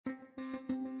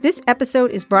This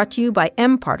episode is brought to you by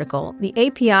mParticle, the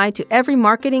API to every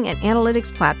marketing and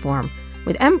analytics platform.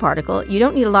 With mParticle, you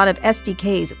don't need a lot of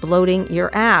SDKs bloating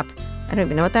your app. I don't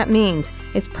even know what that means.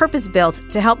 It's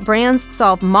purpose-built to help brands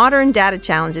solve modern data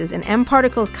challenges, and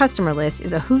mParticle's customer list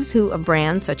is a who's who of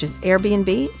brands such as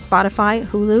Airbnb, Spotify,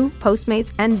 Hulu,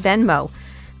 Postmates, and Venmo.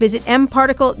 Visit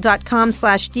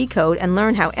mparticle.com/decode and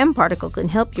learn how mParticle can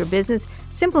help your business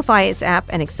simplify its app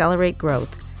and accelerate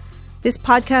growth. This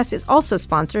podcast is also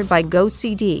sponsored by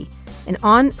GoCD, an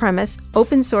on-premise,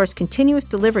 open-source continuous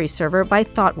delivery server by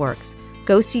ThoughtWorks.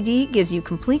 GoCD gives you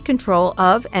complete control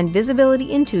of and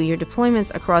visibility into your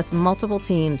deployments across multiple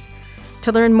teams.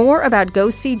 To learn more about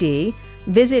GoCD,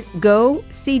 visit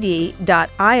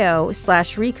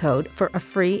gocd.io/recode for a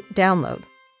free download.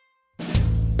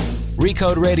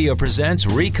 Recode Radio presents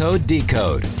Recode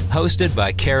Decode, hosted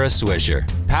by Kara Swisher,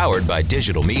 powered by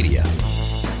digital media.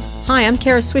 Hi, I'm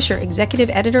Kara Swisher,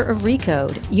 executive editor of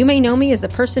Recode. You may know me as the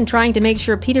person trying to make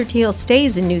sure Peter Thiel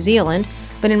stays in New Zealand,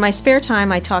 but in my spare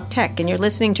time I talk tech, and you're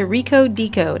listening to Recode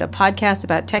Decode, a podcast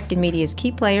about tech and media's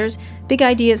key players, big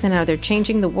ideas, and how they're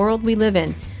changing the world we live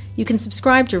in. You can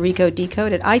subscribe to Recode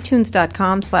Decode at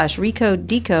itunes.com/Recode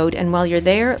Decode, and while you're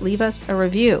there, leave us a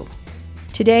review.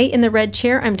 Today in the red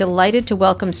chair, I'm delighted to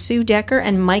welcome Sue Decker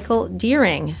and Michael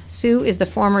Deering. Sue is the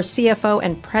former CFO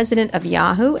and president of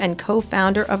Yahoo and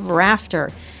co-founder of Raftr.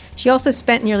 She also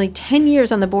spent nearly 10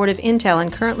 years on the board of Intel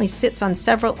and currently sits on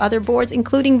several other boards,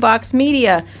 including Vox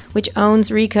Media, which owns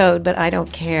Recode, but I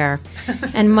don't care.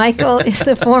 And Michael is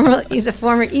a former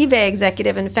eBay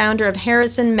executive and founder of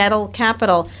Harrison Metal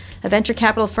Capital, a venture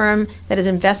capital firm that has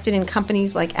invested in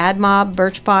companies like AdMob,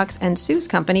 Birchbox, and Sue's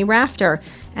company, Raftr.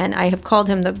 And I have called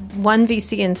him the one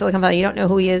VC in Silicon Valley. You don't know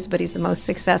who he is, but he's the most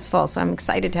successful. So I'm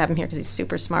excited to have him here because he's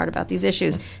super smart about these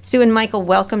issues. Sue and Michael,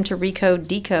 welcome to Recode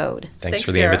Decode. Thanks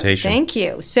for the invitation. Thank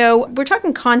you. So we're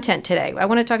talking content today. I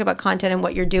want to talk about content and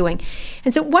what you're doing.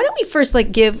 And so why don't we first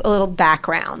give a little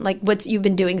background, like what you've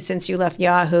been doing since you left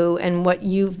Yahoo and what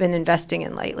you've been investing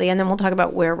in lately. And then we'll talk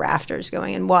about where Raftr is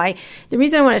going and why. The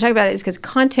reason I want to talk about it is because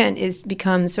content is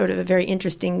become sort of a very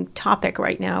interesting topic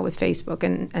right now with Facebook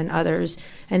and others,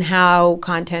 and how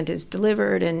content is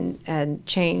delivered and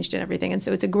changed and everything. And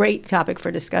so it's a great topic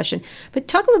for discussion. But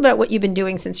talk a little about what you've been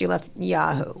doing since you left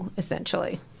Yahoo,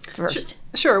 essentially, first.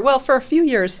 Sure. Well, for a few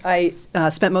years, I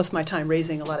spent most of my time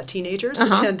raising a lot of teenagers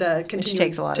and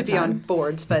continuing to be on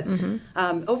boards. But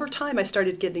over time, I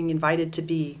started getting invited to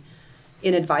be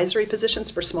in advisory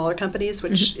positions for smaller companies,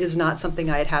 which is not something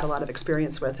I had had a lot of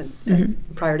experience with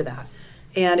prior to that.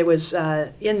 And it was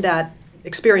in that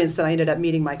experience that I ended up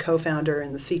meeting my co-founder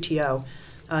and the CTO,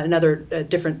 another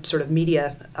different sort of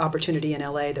media opportunity in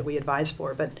LA that we advised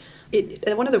for. But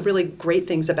one of the really great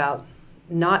things about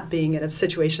not being in a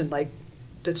situation like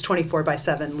that's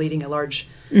 24/7 leading a large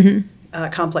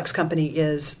complex company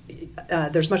is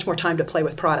there's much more time to play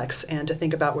with products and to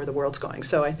think about where the world's going.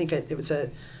 So I think it was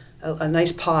a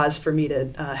nice pause for me to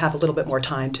have a little bit more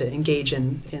time to engage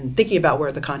in thinking about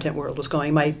where the content world was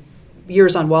going. My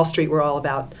years on Wall Street were all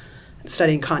about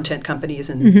studying content companies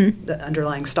and the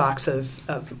underlying stocks of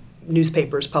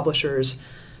newspapers, publishers,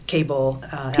 cable.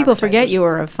 People forget you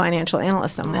were a financial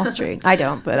analyst on Wall Street. I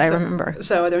don't, but I remember.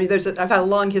 So I mean, I've had a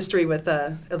long history with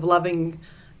of loving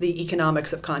the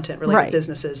economics of content-related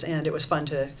businesses, and it was fun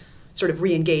to sort of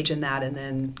re-engage in that and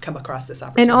then come across this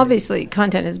opportunity. And obviously,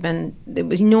 content it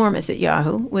was enormous at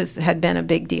Yahoo, had been a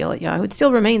big deal at Yahoo. It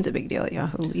still remains a big deal at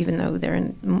Yahoo, even though they're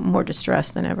in more distress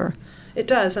than ever. It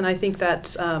does, and I think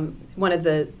that's one of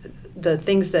the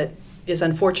things that is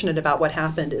unfortunate about what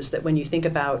happened is that when you think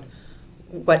about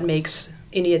what makes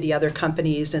any of the other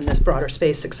companies in this broader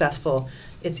space successful,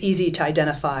 it's easy to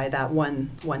identify that one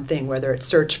thing, whether it's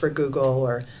search for Google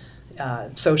or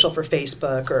social for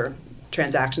Facebook or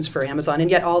transactions for Amazon,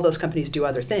 and yet all those companies do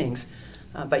other things.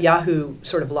 But Yahoo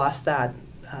sort of lost that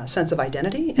sense of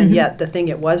identity, and yet the thing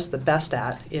it was the best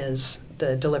at is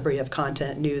the delivery of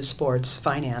content, news, sports,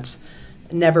 finance.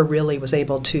 Never really was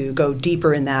able to go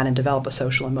deeper in that and develop a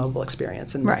social and mobile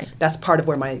experience. And that's part of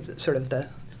where my sort of the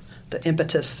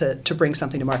impetus to bring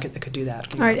something to market that could do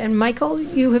that. All right, and Michael,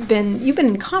 you've been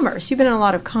in commerce. You've been in a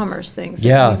lot of commerce things.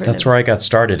 Yeah, that's where I got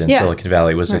started in Silicon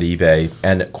Valley, was at eBay.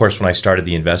 And of course, when I started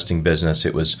the investing business,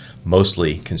 it was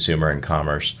mostly consumer and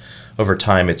commerce. Over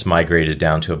time, it's migrated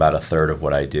down to about a third of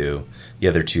what I do. The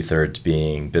other 2/3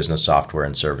 being business software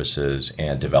and services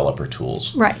and developer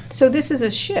tools. Right. So this is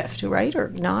a shift, right,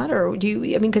 or not? Or do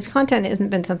you? I mean, because content hasn't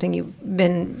been something you've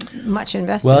been much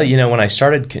invested in. Well, when I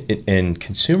started in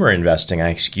consumer investing,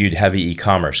 I skewed heavy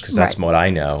e-commerce because that's what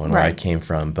I know and where I came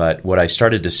from. But what I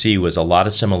started to see was a lot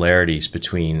of similarities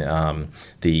between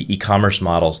the e-commerce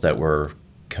models that were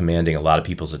commanding a lot of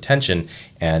people's attention,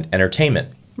 and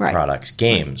entertainment products,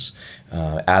 games,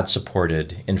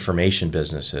 ad-supported information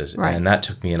businesses. And that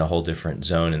took me in a whole different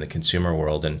zone in the consumer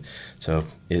world. And so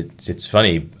it's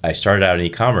funny, I started out in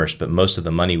e-commerce, but most of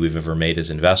the money we've ever made as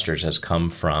investors has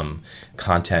come from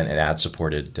content and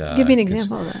ad-supported. Give me an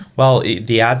example of that. Well,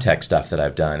 the ad tech stuff that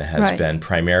I've done has been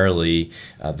primarily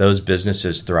those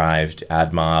businesses thrived,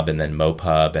 AdMob and then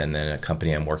MoPub and then a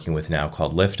company I'm working with now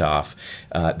called Liftoff.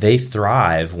 They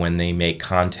thrive when they make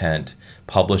content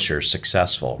publishers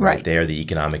successful, right? They are the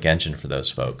economic engine for those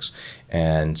folks.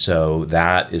 And so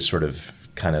that is sort of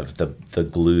kind of the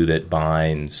glue that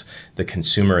binds the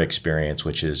consumer experience,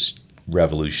 which is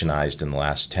revolutionized in the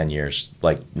last 10 years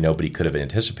like nobody could have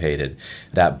anticipated.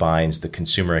 That binds the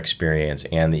consumer experience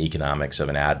and the economics of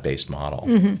an ad-based model.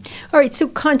 All right, so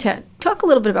content. Talk a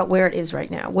little bit about where it is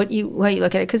right now, how you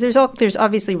look at it, because there's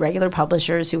obviously regular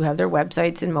publishers who have their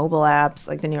websites and mobile apps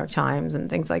like the New York Times and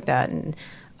things like that, and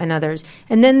others.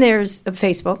 And then there's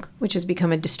Facebook, which has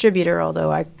become a distributor,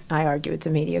 although I argue it's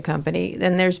a media company.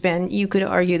 Then you could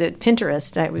argue that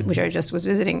Pinterest, which I just was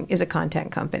visiting, is a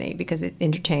content company because it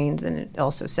entertains and it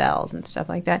also sells and stuff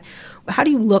like that. How do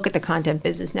you look at the content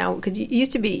business now? Because it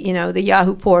used to be, the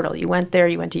Yahoo portal. You went there,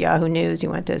 you went to Yahoo News,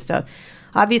 you went to stuff.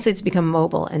 Obviously, it's become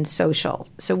mobile and social.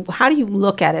 So how do you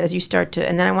look at it as you start to,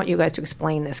 and then I want you guys to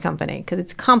explain this company, because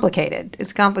it's complicated.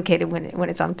 It's complicated when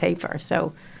it's on paper.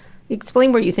 So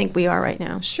explain where you think we are right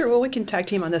now. Sure. Well, we can tag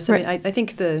team on this. I mean, I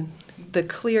think the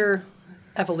clear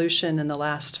evolution in the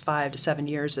last 5 to 7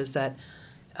 years is that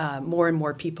more and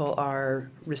more people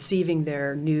are receiving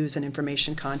their news and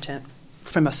information content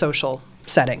from a social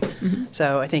setting.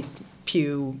 So I think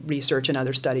Pew Research and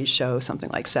other studies show something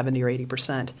like 70 or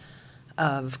 80%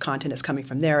 of content is coming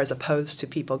from there as opposed to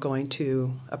people going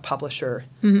to a publisher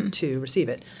to receive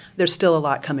it. There's still a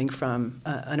lot coming from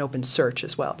an open search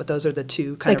as well, but those are the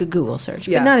two kind of... Like a Google search,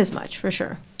 but not as much, for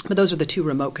sure. But those are the two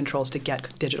remote controls to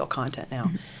get digital content now.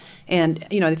 And,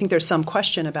 I think there's some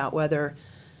question about whether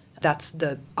that's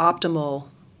the optimal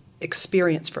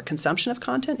experience for consumption of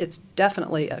content. It's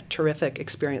definitely a terrific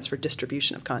experience for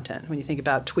distribution of content. When you think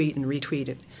about tweet and retweet,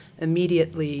 it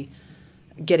immediately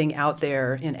getting out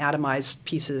there in atomized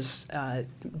pieces,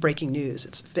 breaking news.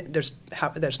 There's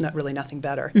not really nothing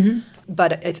better.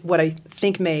 But what I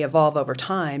think may evolve over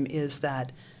time is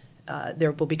that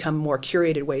there will become more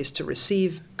curated ways to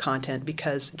receive content,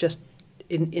 because just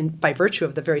by virtue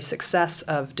of the very success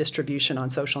of distribution on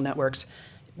social networks,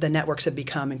 the networks have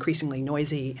become increasingly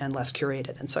noisy and less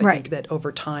curated. And so I think that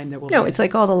over time there will be... it's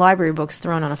like all the library books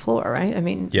thrown on a floor, right? I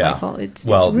mean, Michael, it's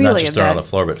really not just thrown on the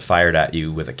floor, but fired at you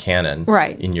with a cannon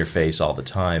in your face all the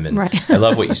time. And I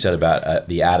love what you said about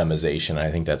the atomization.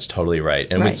 I think that's totally right.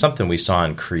 And it's something we saw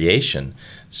in creation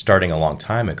starting a long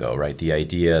time ago, right? The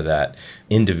idea that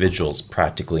individuals,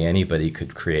 practically anybody,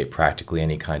 could create practically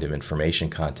any kind of information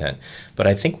content. But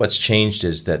I think what's changed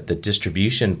is that the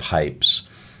distribution pipes,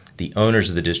 the owners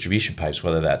of the distribution pipes,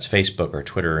 whether that's Facebook or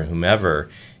Twitter or whomever,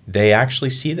 they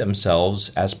actually see themselves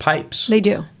as pipes. They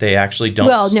do. They actually don't...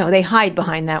 Well, no, they hide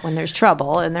behind that when there's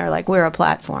trouble, and they're like, we're a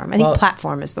platform. I think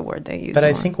platform is the word they use. But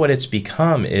I think what it's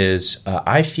become is,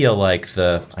 I feel like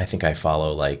I think I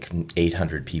follow like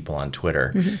 800 people on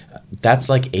Twitter. That's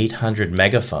like 800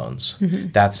 megaphones.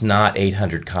 That's not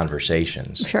 800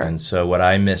 conversations. Sure. And so what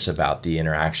I miss about the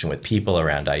interaction with people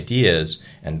around ideas,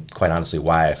 and quite honestly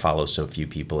why I follow so few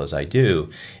people as I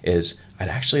do, is I'd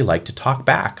actually like to talk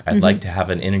back. I'd like to have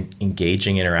an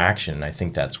engaging interaction. I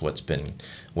think that's what's been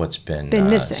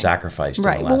missing. Sacrificed in the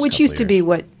last couple of years. Which used to be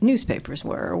what newspapers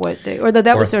were, or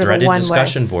that was sort of a one-way. Threaded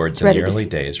discussion boards in the early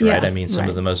days, right? I mean, some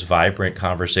of the most vibrant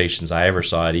conversations I ever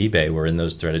saw at eBay were in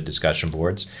those threaded discussion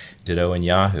boards. Ditto in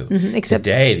Yahoo. Except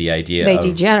today, the idea they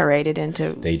degenerated,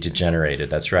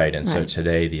 that's right. And so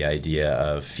today, the idea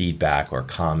of feedback or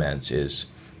comments is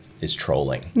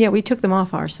trolling. Yeah, we took them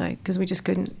off our site because we just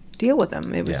couldn't deal with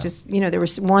them. It was just, there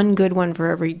was one good one for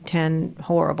every 10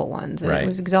 horrible ones, and it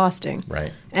was exhausting,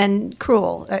 and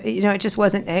cruel. It just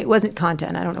wasn't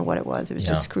content. I don't know what it was. It was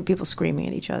just people screaming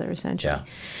at each other, essentially.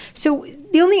 So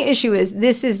the only issue is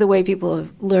this is the way people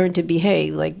have learned to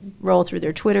behave, like roll through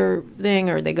their Twitter thing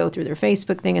or they go through their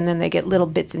Facebook thing, and then they get little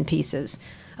bits and pieces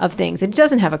of things. It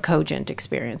doesn't have a cogent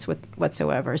experience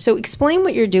whatsoever. So explain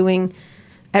what you're doing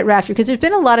at Raftr, because there's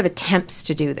been a lot of attempts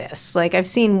to do this. Like I've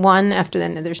seen one after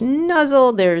then. There's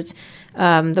Nuzzle. There's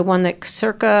the one that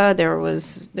Circa.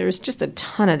 There's just a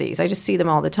ton of these. I just see them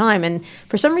all the time, and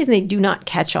for some reason they do not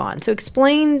catch on. So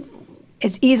explain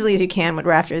as easily as you can what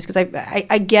Raftr is, because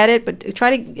I get it, but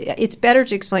it's better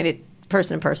to explain it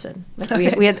person to person. Like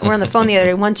we're on the phone the other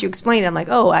day. Once you explain it, I'm like,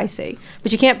 oh, I see.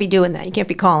 But you can't be doing that. You can't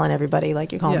be calling everybody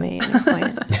like you call me and explain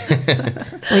it.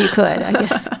 Well, you could, I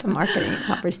guess. It's a marketing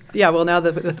opportunity. Yeah, well, now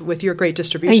with your great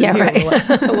distribution here.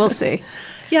 Right. We'll see.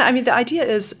 Yeah, I mean, the idea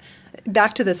is,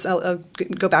 back to this, I'll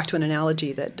go back to an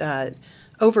analogy that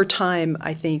over time,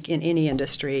 I think in any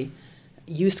industry,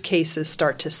 use cases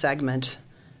start to segment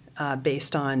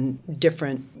based on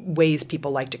different ways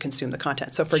people like to consume the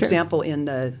content. So, for example, in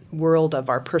the world of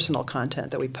our personal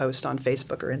content that we post on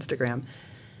Facebook or Instagram,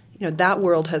 that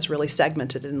world has really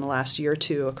segmented in the last year or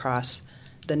two across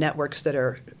the networks that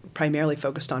are primarily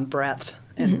focused on breadth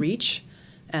and reach,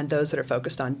 and those that are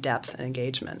focused on depth and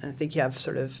engagement. And I think you have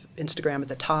sort of Instagram at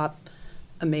the top,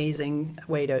 amazing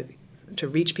way to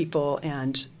reach people,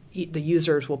 and the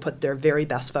users will put their very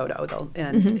best photo,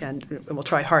 and we'll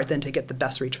try hard then to get the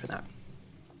best reach for that.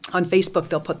 On Facebook,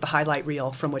 they'll put the highlight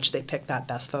reel from which they pick that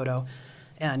best photo,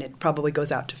 and it probably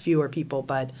goes out to fewer people,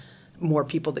 but more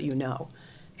people that you know.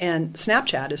 And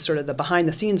Snapchat is sort of the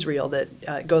behind-the-scenes reel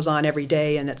that goes on every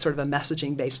day, and it's sort of a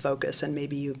messaging-based focus, and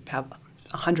maybe you have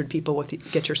 100 people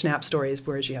get your Snap stories,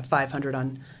 whereas you have 500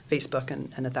 on Facebook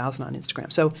and 1,000 on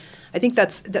Instagram. So I think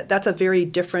that's a very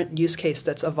different use case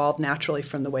that's evolved naturally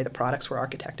from the way the products were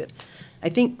architected. I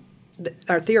think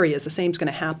our theory is the same is going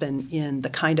to happen in the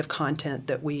kind of content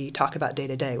that we talk about day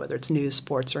to day, whether it's news,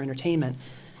 sports, or entertainment.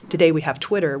 Today we have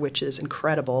Twitter, which is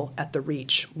incredible at the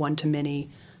reach, one-to-many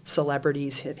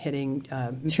celebrities hitting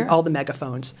all the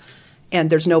megaphones. And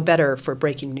there's no better for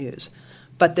breaking news.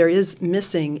 But there is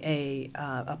missing a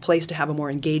place to have a more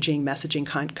engaging messaging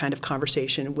kind of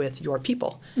conversation with your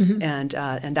people, and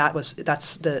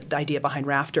that's the idea behind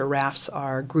Raftr. Rafts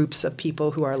are groups of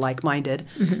people who are like-minded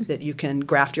that you can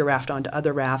graft your raft onto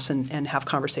other rafts and have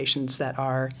conversations that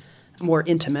are more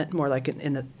intimate, more like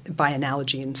by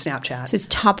analogy in Snapchat. So it's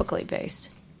topically based.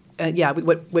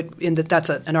 That's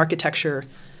an architecture.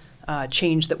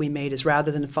 Change that we made is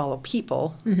rather than follow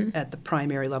people at the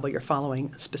primary level, you're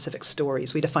following specific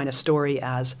stories. We define a story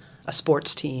as a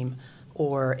sports team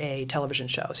or a television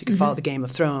show. So you could follow the Game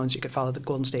of Thrones, you could follow the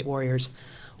Golden State Warriors,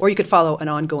 or you could follow an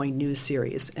ongoing news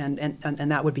series, and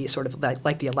that would be sort of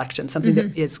like the election, something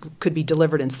that could be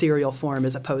delivered in serial form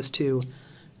as opposed to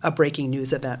a breaking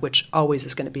news event, which always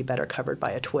is going to be better covered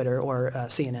by a Twitter or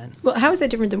CNN. Well, how is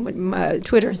that different than what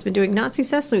Twitter has been doing, not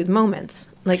successfully, with moments?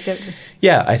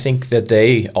 Yeah, I think that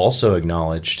they also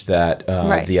acknowledged that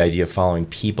the idea of following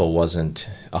people wasn't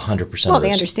 100%. Well,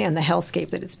 they understand the hellscape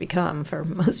that it's become for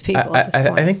most people at this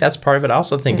point. I think that's part of it. I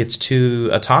also think it's too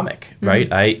atomic, right?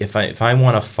 If I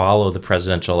want to follow the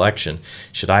presidential election,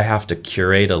 should I have to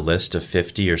curate a list of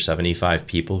 50 or 75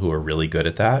 people who are really good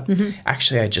at that?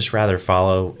 Actually, I'd just rather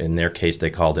follow. In their case, they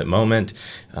called it moment.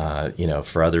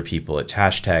 For other people, it's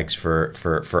hashtags.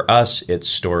 For us, it's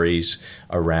stories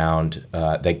around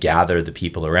that gather the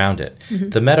people around it.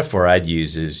 The metaphor I'd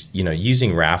use is,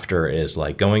 using Raftr is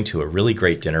like going to a really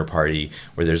great dinner party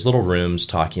where there's little rooms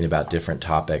talking about different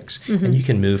topics, and you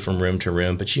can move from room to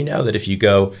room. But you know that if you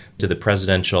go to the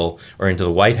presidential or into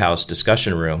the White House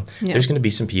discussion room, there's going to be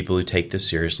some people who take this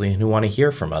seriously and who want to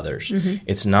hear from others.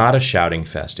 It's not a shouting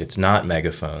fest. It's not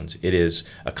megaphones. It is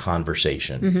a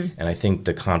conversation. And I think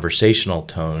the conversational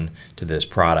tone to this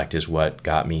product is what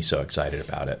got me so excited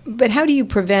about it. But how do you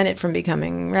prevent it from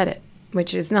becoming Reddit,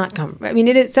 which is not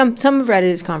it is some of Reddit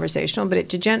is conversational, but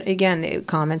again the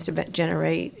comments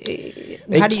generate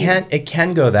it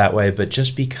can go that way, but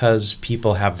just because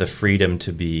people have the freedom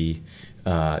to be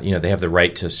they have the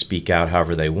right to speak out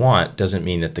however they want, doesn't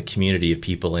mean that the community of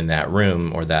people in that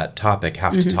room or that topic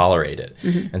have to tolerate it.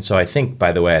 And so I think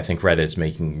Reddit is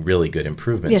making really good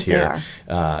improvements here.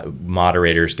 They are.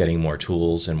 Moderators getting more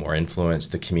tools and more influence,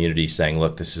 the community saying,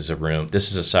 look, this is a room,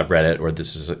 this is a subreddit, or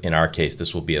this is, in our case,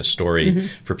 this will be a story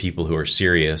for people who are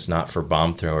serious, not for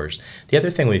bomb throwers. The other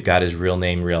thing we've got is real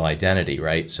name, real identity,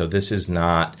 right? So this is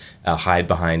not a hide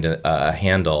behind a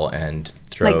handle and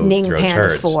throw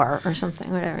turds. 4 or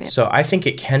something, whatever. Yeah. So I think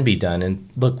it can be done. And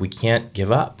look, we can't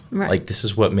give up. Right. Like, this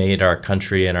is what made our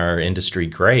country and our industry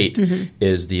great,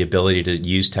 is the ability to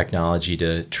use technology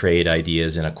to trade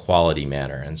ideas in a quality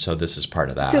manner. And so this is part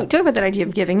of that. So talk about that idea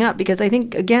of giving up, because I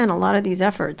think, again, a lot of these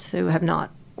efforts have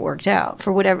not worked out.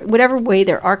 For whatever way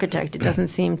they're architected, it doesn't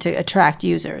seem to attract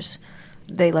users.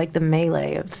 They like the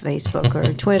melee of Facebook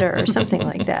or Twitter or something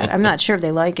like that. I'm not sure if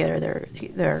they like it or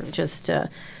they're just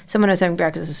someone I was having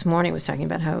breakfast this morning was talking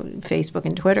about how Facebook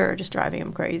and Twitter are just driving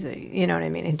them crazy. You know what I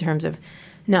mean? In terms of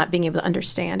not being able to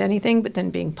understand anything, but then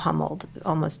being pummeled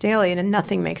almost daily, and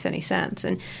nothing makes any sense.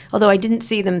 And although I didn't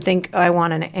see them think, I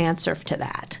want an answer to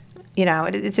that.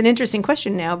 It's an interesting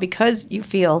question now, because you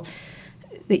feel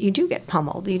that you do get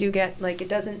pummeled. You do get, like, it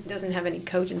doesn't have any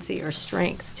cogency or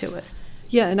strength to it.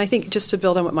 Yeah, and I think just to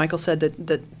build on what Michael said,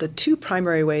 that the two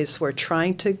primary ways we're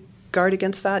trying to guard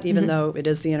against that, even though it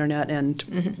is the internet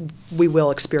and we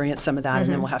will experience some of that,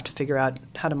 and then we'll have to figure out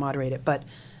how to moderate it. But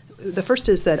the first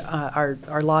is that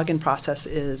our login process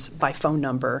is by phone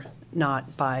number,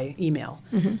 not by email.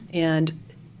 And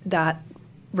that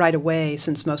right away,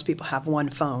 since most people have one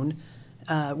phone,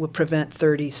 will prevent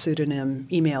 30 pseudonym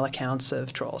email accounts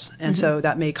of trolls. And so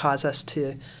that may cause us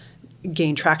to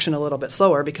gain traction a little bit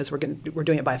slower because we're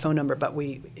doing it by phone number, but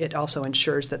it also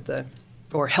ensures that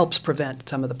or helps prevent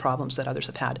some of the problems that others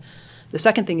have had. The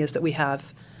second thing is that we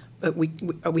have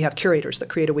curators that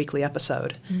create a weekly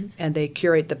episode, and they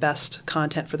curate the best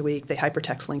content for the week. They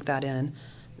hypertext link that in.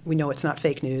 We know it's not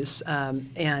fake news,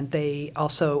 and they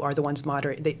also are the ones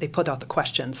moderate. They put out the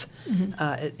questions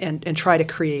and try to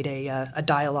create a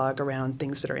dialogue around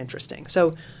things that are interesting.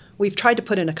 So we've tried to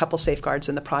put in a couple safeguards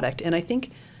in the product, and I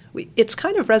think it's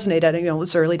kind of resonated.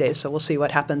 It's early days, so we'll see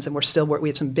what happens, and we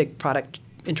have some big product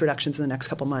introductions in the next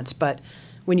couple months. But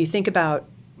when you think about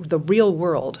the real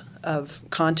world of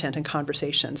content and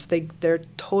conversations, they're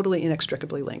totally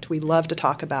inextricably linked. We love to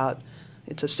talk about,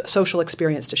 it's a social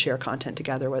experience to share content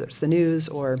together, whether it's the news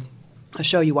or a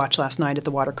show you watched last night at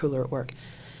the water cooler at work.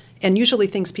 And usually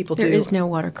things people do... There is no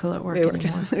water cooler at work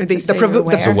anymore.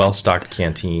 It's a well-stocked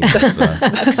canteen. A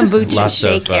kombucha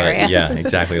shake area. Yeah,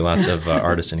 exactly. Lots of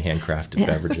artisan handcrafted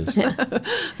beverages. Yeah.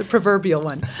 The proverbial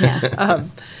one. Yeah.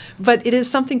 But it is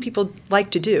something people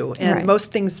like to do. And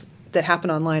most things that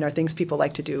happen online are things people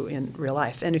like to do in real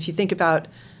life. And if you think about,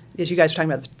 as you guys are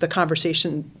talking about,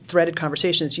 the threaded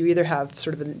conversations, you either have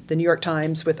sort of the New York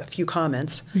Times with a few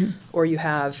comments, or you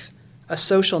have a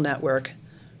social network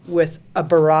with a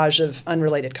barrage of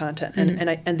unrelated content.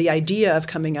 And the idea of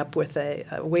coming up with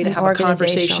a way to have a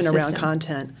conversation around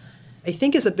content, I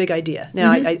think, is a big idea.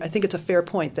 Now, I think it's a fair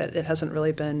point that it hasn't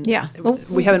really been. Yeah,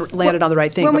 we haven't landed on the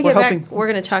right thing. When but we're hoping. We're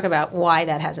going to talk about why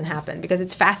that hasn't happened, because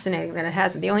it's fascinating that it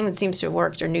hasn't. The only thing that seems to have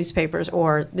worked are newspapers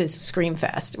or this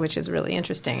Screamfest, which is really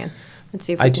interesting. And let's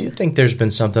see if I do think there's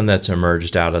been something that's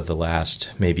emerged out of the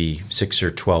last maybe 6 or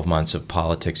 12 months of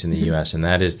politics in the U.S., and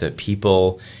that is that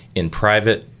people in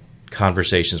private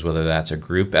conversations, whether that's a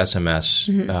group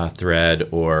SMS thread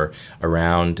or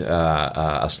around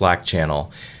a Slack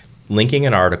channel, linking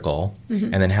an article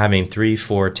and then having 3,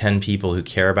 4, 10 people who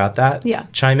care about that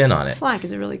chime in on it. Slack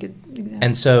is a really good example.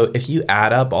 And so if you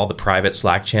add up all the private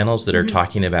Slack channels that are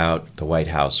talking about the White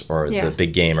House or the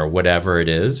big game or whatever it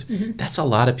is, that's a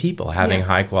lot of people having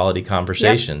high-quality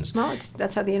conversations. Well,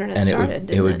 that's how the internet started.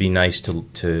 It would be nice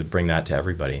to bring that to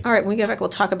everybody. All right, when we get back, we'll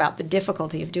talk about the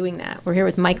difficulty of doing that. We're here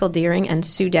with Michael Deering and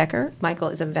Sue Decker. Michael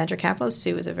is a venture capitalist.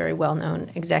 Sue is a very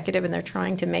well-known executive, and they're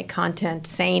trying to make content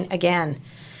sane again.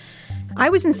 I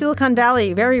was in Silicon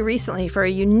Valley very recently for a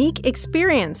unique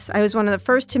experience. I was one of the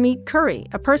first to meet Curry,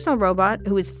 a personal robot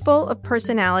who is full of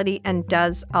personality and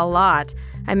does a lot.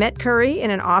 I met Curry in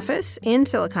an office in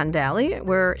Silicon Valley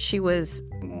where she was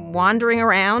wandering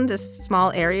around this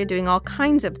small area doing all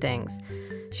kinds of things.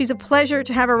 She's a pleasure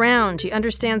to have around. She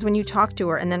understands when you talk to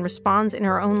her and then responds in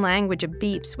her own language of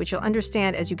beeps, which you'll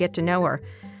understand as you get to know her.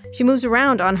 She moves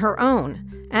around on her own.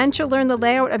 And she'll learn the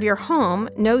layout of your home,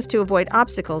 knows to avoid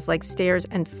obstacles like stairs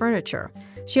and furniture.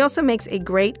 She also makes a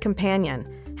great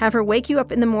companion. Have her wake you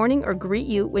up in the morning or greet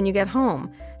you when you get home.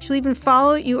 She'll even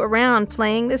follow you around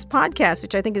playing this podcast,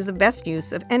 which I think is the best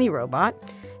use of any robot.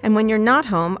 And when you're not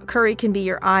home, Curry can be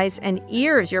your eyes and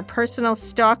ears, your personal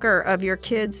stalker of your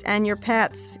kids and your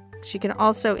pets. She can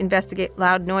also investigate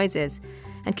loud noises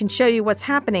and can show you what's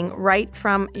happening right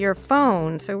from your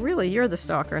phone. So really, you're the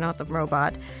stalker, not the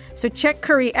robot. So check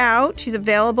Curry out. She's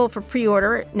available for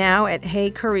pre-order now at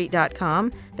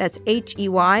heycurry.com. That's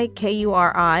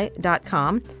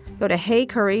HEYKURI.com. Go to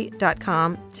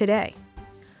heycurry.com today.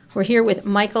 We're here with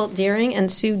Michael Deering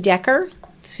and Sue Decker.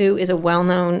 Sue is a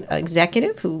well-known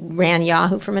executive who ran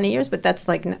Yahoo for many years, but that's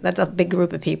a big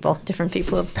group of people, different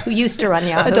people who used to run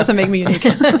Yahoo. It doesn't make me unique.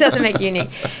 It doesn't make you unique.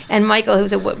 And Michael,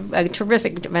 who's a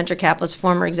terrific venture capitalist,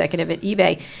 former executive at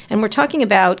eBay. And we're talking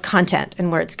about content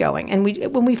and where it's going. And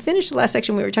when we finished the last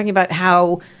section, we were talking about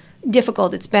how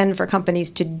difficult it's been for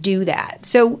companies to do that.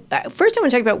 So first I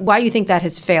want to talk about why you think that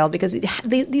has failed, because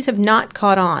these have not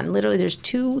caught on. Literally, there's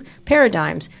two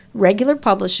paradigms. Regular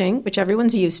publishing, which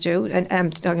everyone's used to, and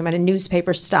I'm talking about a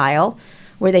newspaper style,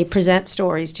 where they present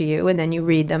stories to you and then you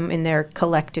read them in their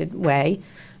collected way,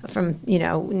 from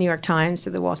New York Times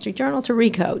to the Wall Street Journal to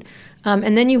Recode.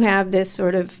 And then you have this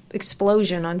sort of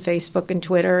explosion on Facebook and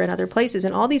Twitter and other places,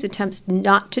 and all these attempts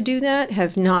not to do that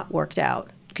have not worked out.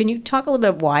 Can you talk a little bit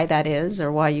about why that is, or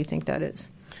why you think that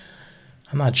is?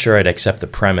 I'm not sure I'd accept the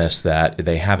premise that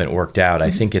they haven't worked out.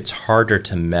 I think it's harder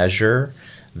to measure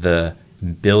the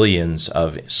billions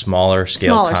of smaller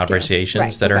scale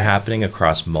conversations that are happening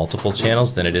across multiple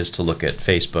channels than it is to look at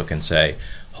Facebook and say,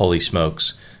 holy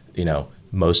smokes,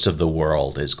 most of the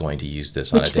world is going to use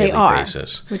this on a daily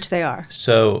basis. Which they are.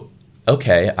 So,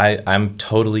 okay, I'm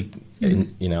totally,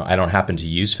 I don't happen to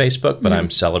use Facebook, but I'm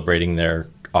celebrating their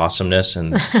awesomeness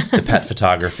and the pet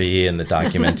photography and the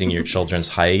documenting your children's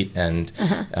height and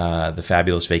the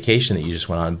fabulous vacation that you just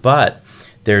went on. But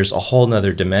there's a whole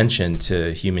nother dimension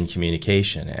to human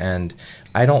communication. And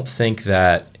I don't think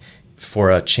that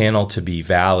for a channel to be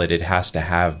valid, it has to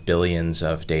have billions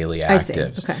of daily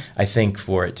actives. Okay. I think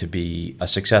for it to be a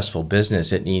successful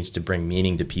business, it needs to bring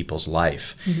meaning to people's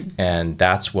life. And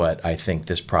that's what I think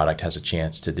this product has a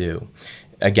chance to do.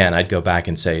 Again, I'd go back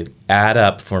and say, add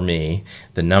up for me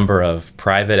the number of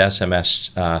private SMS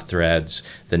threads,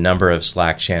 the number of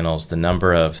Slack channels, the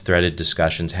number of threaded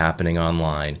discussions happening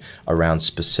online around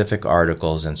specific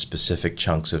articles and specific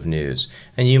chunks of news.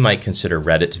 And you might consider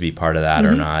Reddit to be part of that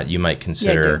or not. You might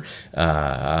consider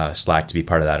Slack to be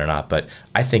part of that or not. But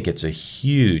I think it's a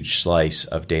huge slice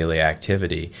of daily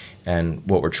activity. And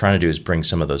what we're trying to do is bring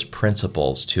some of those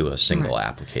principles to a single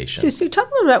application. So talk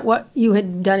a little about what you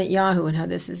had done at Yahoo and how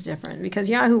this is different. Because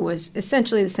Yahoo was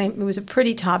essentially the same. It was a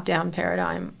pretty top-down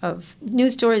paradigm of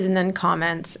news stories and then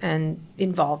comments and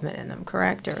involvement in them,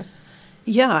 correct?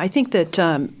 Yeah, I think that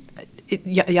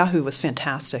Yahoo was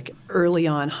fantastic early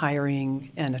on,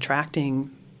 hiring and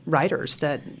attracting writers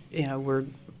that were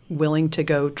willing to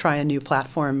go try a new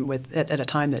platform at a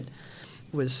time that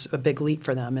was a big leap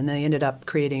for them. And they ended up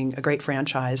creating a great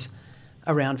franchise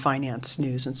around finance,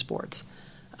 news, and sports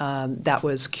that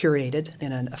was curated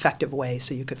in an effective way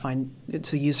so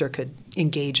the user could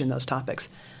engage in those topics.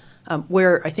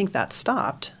 Where I think that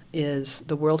stopped is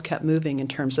the world kept moving in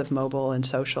terms of mobile and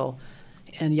social,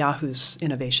 and Yahoo's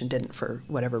innovation didn't for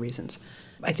whatever reasons.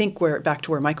 I think back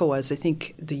to where Michael was, I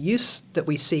think the use that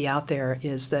we see out there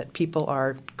is that people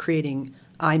are creating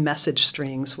iMessage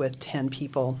strings with 10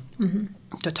 people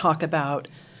to talk about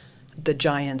the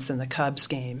Giants and the Cubs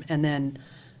game. And then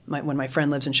when my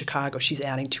friend lives in Chicago, she's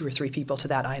adding 2 or 3 people to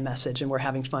that iMessage, and we're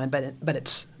having fun. But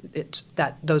it's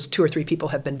that those 2 or 3 people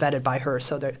have been vetted by her.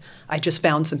 So I just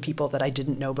found some people that I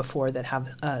didn't know before that have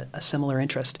a similar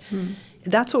interest.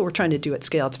 That's what we're trying to do at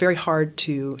scale. It's very hard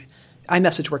to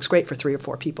iMessage works great for 3 or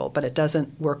 4 people, but it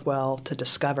doesn't work well to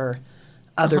discover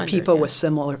other people with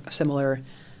similar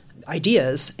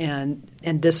ideas, and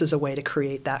this is a way to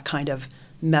create that kind of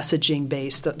messaging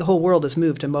base. The whole world has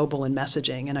moved to mobile and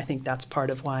messaging, and I think that's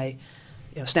part of why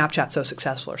Snapchat's so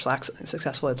successful or Slack's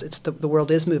successful. It's the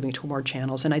world is moving to more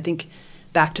channels, and I think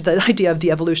back to the idea of the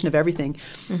evolution of everything.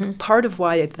 Part of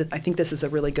why I think this is a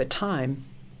really good time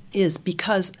is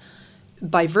because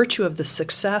by virtue of the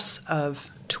success of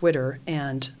Twitter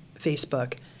and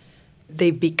Facebook,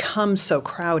 they've become so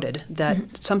crowded that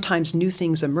sometimes new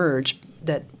things emerge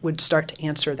that would start to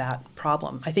answer that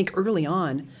problem. I think early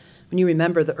on, when you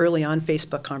remember the early on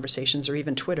Facebook conversations or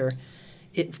even Twitter,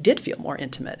 it did feel more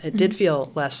intimate. It did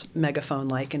feel less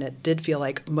megaphone-like, and it did feel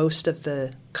like most of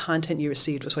the content you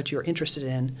received was what you were interested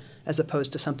in, as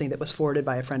opposed to something that was forwarded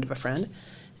by a friend of a friend.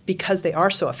 Because they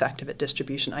are so effective at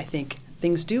distribution, I think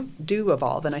things do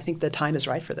evolve, and I think the time is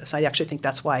right for this. I actually think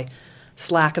that's why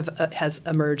Slack has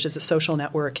emerged as a social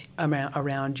network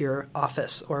around your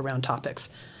office or around topics.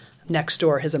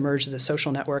 Nextdoor has emerged as a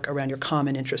social network around your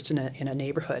common interest in a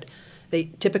neighborhood.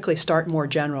 They typically start more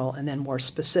general, and then more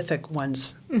specific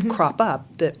ones crop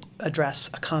up that address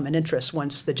a common interest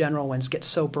once the general ones get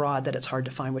so broad that it's hard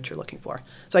to find what you're looking for.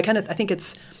 So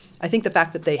I think the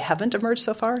fact that they haven't emerged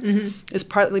so far is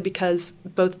partly because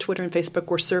both Twitter and Facebook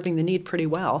were serving the need pretty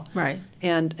well. Right.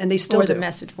 And they still do. Or the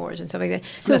message boards and stuff like that.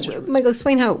 So, Michael,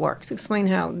 explain how it works. Explain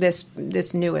how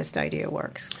this newest idea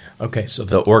works. Okay, so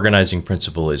the organizing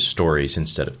principle is stories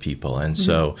instead of people. And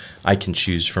so I can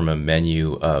choose from a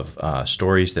menu of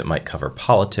stories that might cover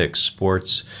politics,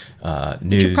 sports, news.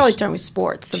 You should probably start with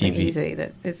sports, something TV. Easy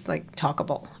that is like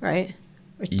talkable, right?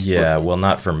 Yeah, well,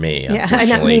 not for me,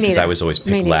 unfortunately, because I was always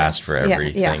picked last for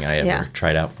everything I ever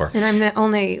tried out for. And I'm the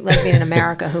only lesbian in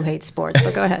America who hates sports,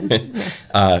 but go ahead.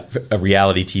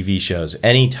 Reality TV shows,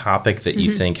 any topic that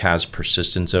you think has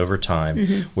persistence over time,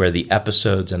 where the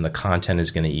episodes and the content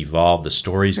is going to evolve, the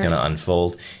story is going to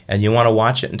unfold, and you want to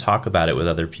watch it and talk about it with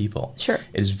other people. Sure.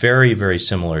 It's very, very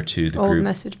similar to the old group.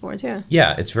 message boards, yeah.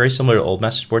 Yeah, it's very similar to old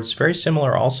message boards. It's very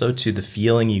similar also to the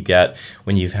feeling you get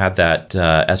when you've had that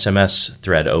SMS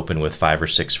thread open with 5 or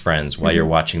 6 friends while you're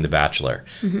watching The Bachelor.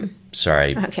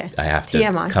 Sorry, I have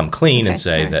to come clean and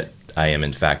say that I am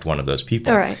in fact one of those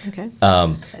people. All right. Okay.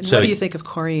 So what do you think of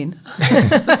Corrine?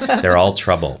 They're all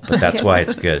trouble, but that's why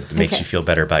it's good. It makes you feel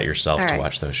better about yourself to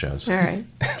watch those shows. All right.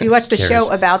 Do you watch the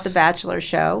show about the Bachelor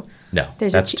show? No,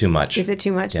 that's too much. Is it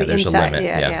too much? Yeah, there's a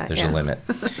limit. There's a limit.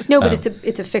 No, but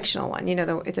it's a fictional one.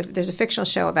 There's a fictional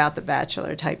show about the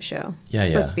Bachelor type show. It's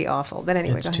supposed to be awful, but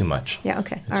anyway, it's too much. Yeah,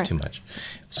 okay, it's too much.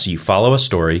 So you follow a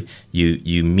story.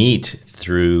 You meet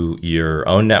through your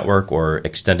own network or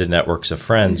extended networks of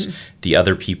friends the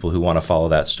other people who want to follow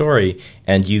that story,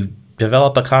 and you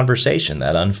develop a conversation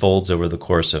that unfolds over the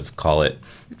course of, call it,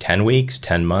 10 weeks,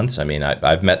 10 months. I mean,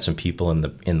 I've met some people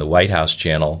in the White House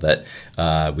channel that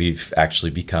we've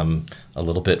actually become a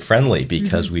little bit friendly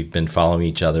because we've been following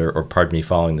each other, or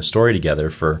following the story together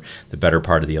for the better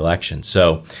part of the election.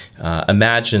 So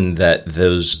imagine that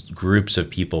those groups of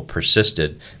people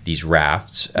persisted, these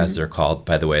rafts, as they're called.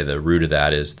 By the way, the root of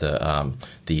that is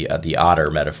the otter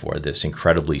metaphor, this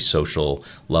incredibly social,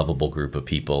 lovable group of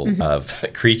people, of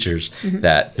creatures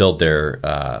that build their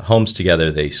homes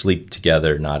together. They sleep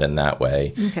together, not in that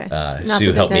way. Okay.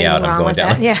 Sue, help me out. I'm going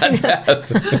down. Yeah.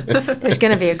 There's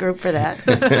going to be a group for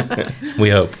that.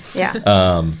 We hope. Yeah.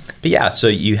 But yeah, so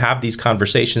you have these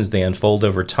conversations, they unfold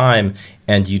over time,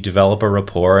 and you develop a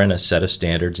rapport and a set of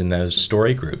standards in those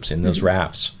story groups, in those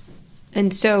rafts.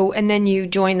 And then you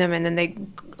join them, and then they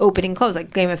open and close,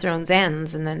 like Game of Thrones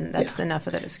ends, and then that's enough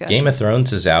of the discussion. Game of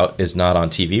Thrones is not on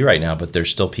TV right now, but there's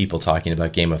still people talking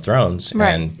about Game of Thrones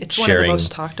and it's sharing. One of the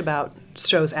most talked about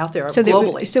shows out there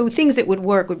globally. So things that would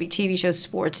work would be TV shows,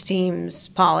 sports teams,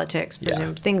 politics,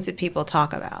 things that people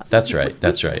talk about. That's right.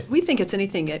 That's right. We think it's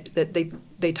anything that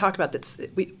they talk about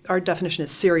our definition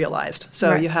is serialized.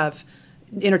 So you have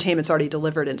entertainment's already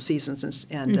delivered in seasons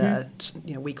and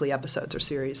weekly episodes or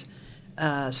series.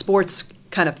 Sports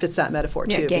kind of fits that metaphor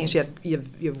too. Games. Because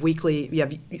you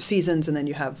have seasons, and then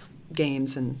you have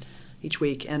games and each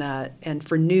week. And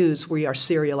for news, we are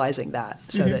serializing that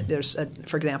so that there's,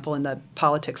 for example, in the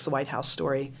politics, the White House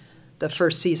story, the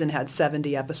first season had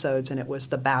 70 episodes, and it was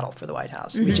the battle for the White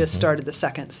House. We just started the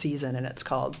second season, and it's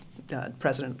called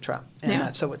President Trump, and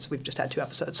we've just had 2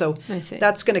 episodes. So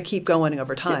that's going to keep going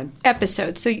over time.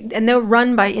 Episodes. And they're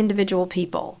run by individual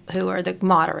people who are the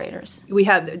moderators. We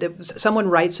have someone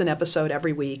writes an episode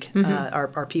every week.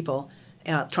 Our people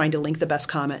trying to link the best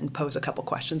comment and pose a couple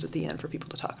questions at the end for people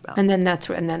to talk about. And then that's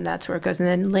where it goes. And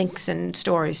then links and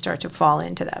stories start to fall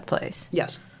into that place.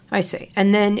 Yes. I see.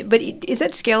 And then, but is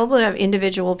that scalable to have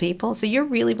individual people? So you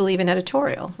really believe in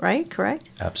editorial, right? Correct?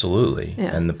 Absolutely.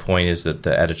 Yeah. And the point is that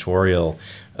the editorial,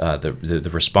 the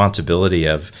responsibility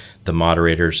of the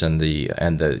moderators and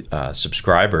the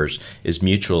subscribers is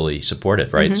mutually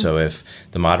supportive, right? So if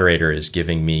the moderator is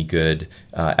giving me good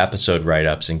episode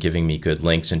write-ups and giving me good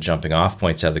links and jumping off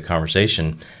points out of the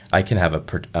conversation, I can have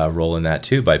a role in that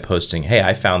too by posting, hey,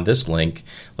 I found this link,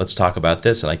 let's talk about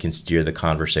this, and I can steer the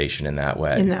conversation in that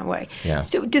way. Yeah.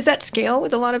 So does that scale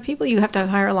with a lot of people? You have to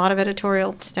hire a lot of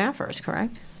editorial staffers,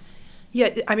 correct? Yeah,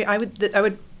 I mean, I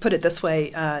would put it this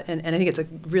way, and I think it's a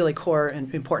really core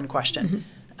and important question.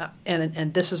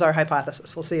 And this is our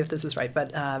hypothesis. We'll see if this is right.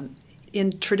 But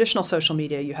in traditional social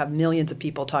media, you have millions of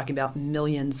people talking about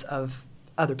millions of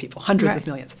other people, hundreds of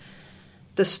millions.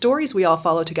 The stories we all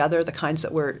follow together, the kinds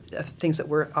things that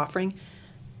we're offering,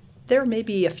 there may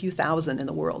be a few thousand in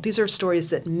the world. These are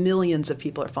stories that millions of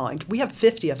people are following. We have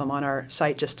 50 of them on our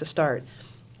site just to start.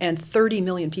 And 30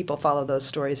 million people follow those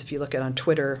stories if you look at on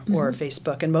Twitter or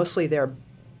Facebook. And mostly they're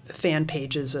fan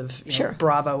pages of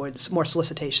Bravo. It's more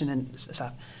solicitation and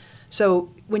stuff. So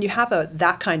when you have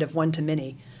that kind of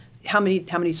one-to-many, how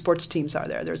many sports teams are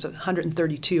there? There's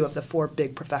 132 of the 4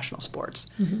 big professional sports.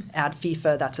 Add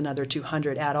FIFA, that's another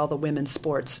 200. Add all the women's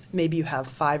sports, maybe you have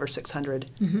 500 or 600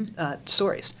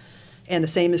 stories. And the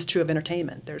same is true of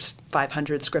entertainment. There's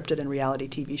 500 scripted and reality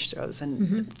TV shows,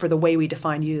 and for the way we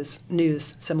define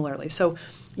news similarly. So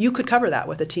you could cover that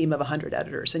with a team of 100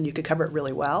 editors, and you could cover it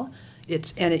really well.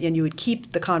 And you would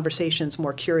keep the conversations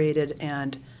more curated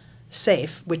and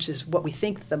safe, which is what we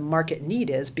think the market need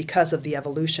is because of the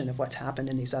evolution of what's happened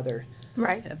in these other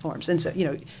forms. And so,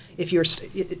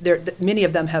 if many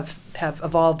of them have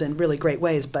evolved in really great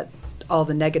ways, but all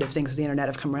the negative things of the internet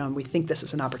have come around. We think this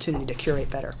is an opportunity to curate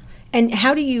better. And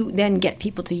how do you then get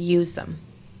people to use them,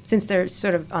 since they're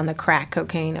sort of on the crack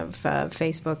cocaine of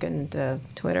Facebook and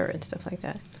Twitter and stuff like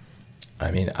that? I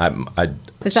mean,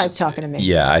 besides talking to me.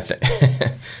 Yeah, I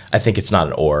think it's not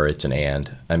an or, it's an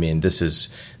and. I mean, this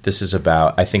is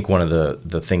about, I think one of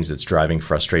the things that's driving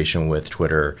frustration with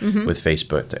Twitter, with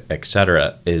Facebook, et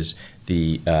cetera, is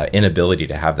the inability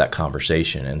to have that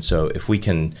conversation. And so if we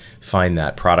can find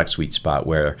that product sweet spot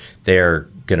where they're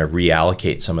going to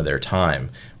reallocate some of their time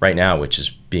right now, which is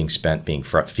being spent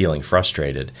feeling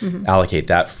frustrated, allocate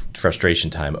that frustration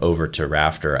time over to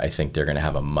Raftr, I think they're going to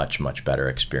have a much, much better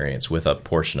experience with a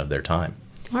portion of their time.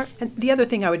 And the other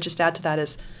thing I would just add to that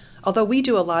is, although we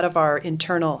do a lot of our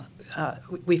internal,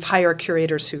 we've hired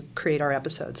curators who create our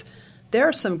episodes, there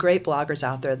are some great bloggers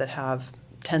out there that have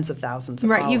tens of thousands of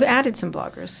followers. You've added some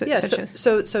bloggers.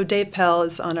 So Dave Pell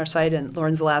is on our site and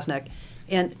Lauren Zelaznik.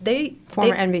 And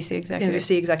former NBC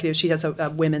executive. She has a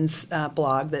women's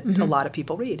blog that a lot of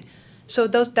people read. So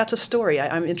that's a story.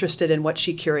 I'm interested in what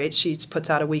she curates. She puts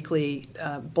out a weekly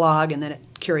blog, and then it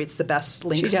curates the best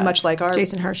links, much like our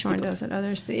Jason Hirschhorn does it.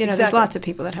 Others, there's lots of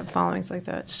people that have followings like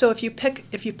that. So if you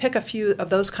pick a few of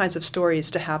those kinds of stories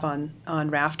to have on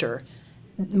Raftr,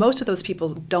 most of those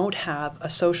people don't have a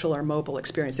social or mobile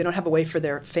experience. They don't have a way for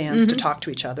their fans to talk to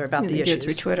each other about the issues. They do it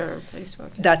through Twitter or Facebook.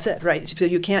 That's it, right. So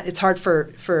you can't. It's hard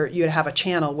for you to have a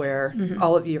channel where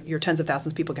all of your tens of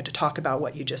thousands of people get to talk about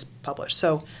what you just published.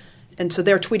 So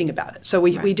they're tweeting about it. So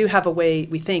we do have a way,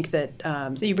 we think that...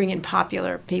 so you bring in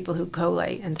popular people who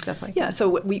collate and stuff like that. Yeah,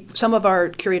 so some of our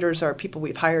curators are people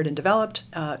we've hired and developed.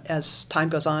 As time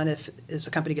goes on, as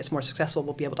the company gets more successful,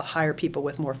 we'll be able to hire people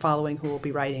with more following who will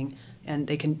be writing, and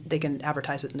they can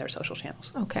advertise it in their social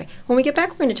channels. Okay. When we get back,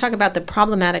 we're going to talk about the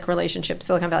problematic relationship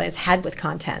Silicon Valley has had with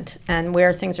content and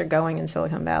where things are going in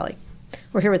Silicon Valley.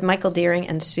 We're here with Michael Deering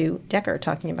and Sue Decker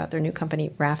talking about their new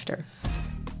company, Raftr.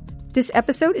 This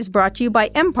episode is brought to you by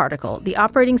mParticle, the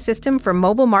operating system for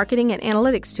mobile marketing and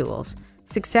analytics tools.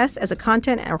 Success as a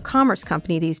content or commerce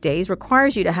company these days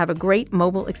requires you to have a great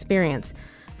mobile experience,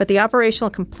 but the operational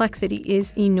complexity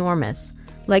is enormous.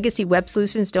 Legacy web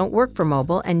solutions don't work for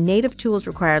mobile, and native tools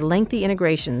require lengthy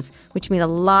integrations, which mean a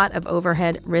lot of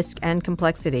overhead, risk, and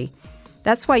complexity.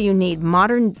 That's why you need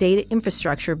modern data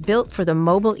infrastructure built for the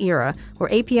mobile era,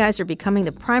 where APIs are becoming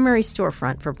the primary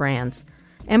storefront for brands.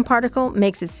 mParticle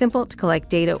makes it simple to collect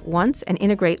data once and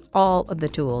integrate all of the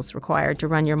tools required to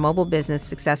run your mobile business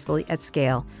successfully at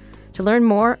scale. To learn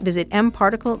more, visit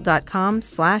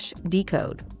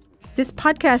mparticle.com/decode. This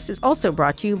podcast is also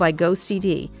brought to you by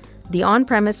GoCD, the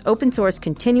on-premise open-source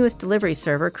continuous delivery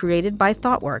server created by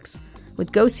ThoughtWorks.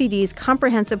 With GoCD's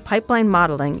comprehensive pipeline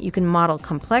modeling, you can model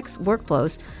complex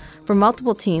workflows for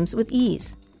multiple teams with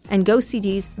ease. And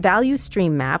GoCD's value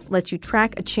stream map lets you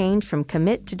track a change from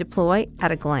commit to deploy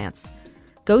at a glance.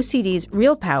 GoCD's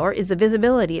real power is the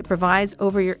visibility it provides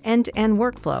over your end-to-end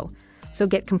workflow. So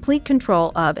get complete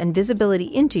control of and visibility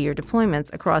into your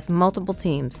deployments across multiple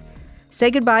teams.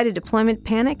 Say goodbye to deployment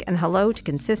panic and hello to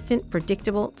consistent,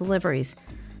 predictable deliveries.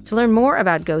 To learn more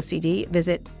about GoCD,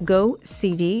 visit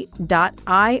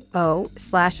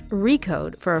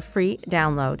gocd.io/recode for a free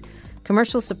download.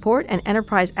 Commercial support and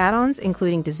enterprise add-ons,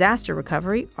 including disaster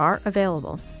recovery, are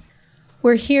available.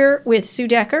 We're here with Sue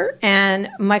Decker and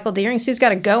Michael Deering. Sue's got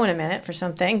to go in a minute for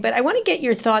something, but I want to get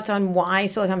your thoughts on why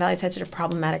Silicon Valley's had such a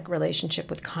problematic relationship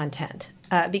with content.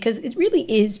 Because it really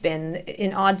has been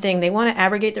an odd thing. They want to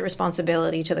abrogate the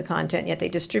responsibility to the content, yet they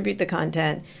distribute the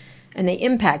content and they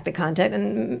impact the content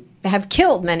and have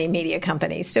killed many media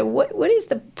companies. So what is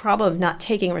the problem of not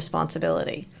taking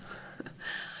responsibility?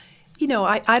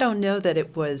 I don't know that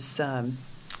it was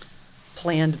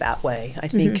planned that way. I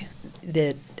think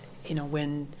that,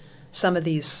 when some of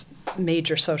these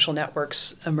major social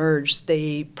networks emerged,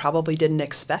 they probably didn't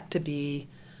expect to be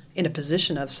in a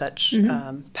position of such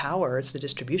power as the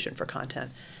distribution for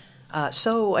content.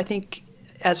 So I think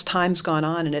as time's gone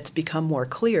on and it's become more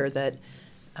clear that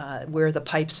where the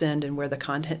pipes end and where the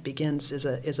content begins is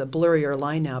a blurrier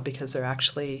line now, because they're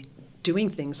actually doing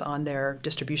things on their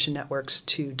distribution networks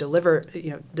to deliver,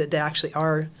 that actually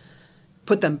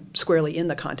put them squarely in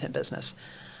the content business.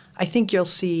 I think you'll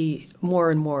see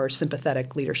more and more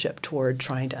sympathetic leadership toward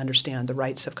trying to understand the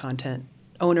rights of content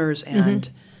owners and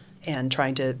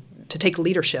trying to take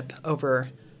leadership over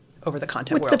the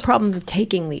content world. What's the problem of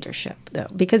taking leadership, though?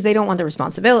 Because they don't want the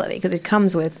responsibility, because it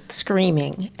comes with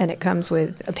screaming, and it comes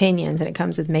with opinions, and it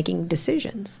comes with making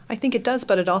decisions. I think it does,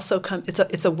 but it also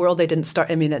it's a world they didn't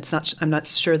start. I mean, I'm not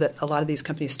sure that a lot of these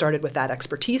companies started with that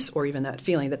expertise or even that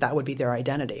feeling that would be their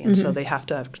identity. And so they have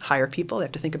to hire people, they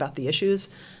have to think about the issues,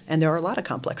 and there are a lot of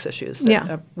complex issues that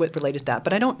are related to that.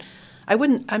 But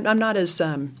I'm not as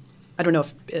I don't know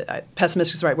if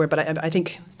pessimistic is the right word, but I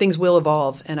think things will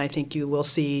evolve, and I think you will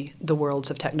see the worlds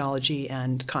of technology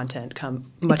and content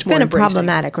come much more embracing. It's been a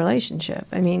problematic relationship.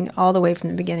 I mean, all the way from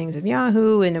the beginnings of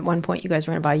Yahoo, and at one point you guys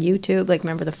were going to buy YouTube.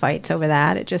 Remember the fights over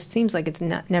that? It just seems like it's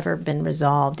never been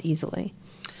resolved easily.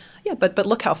 Yeah, but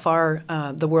look how far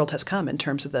the world has come in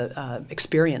terms of the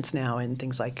experience now in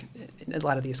things like a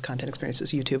lot of these content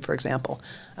experiences, YouTube, for example.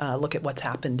 Look at what's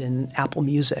happened in Apple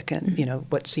Music and,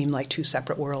 what seemed like two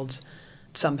separate worlds.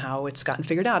 Somehow it's gotten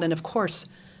figured out. And of course,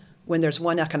 when there's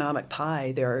one economic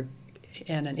pie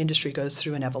and an industry goes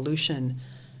through an evolution,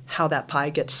 how that pie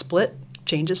gets split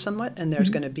changes somewhat, and there's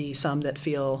going to be some that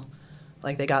feel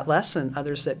like they got less and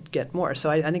others that get more. So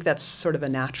I think that's sort of a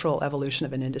natural evolution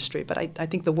of an industry. But I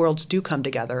think the worlds do come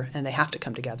together, and they have to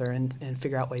come together and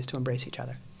figure out ways to embrace each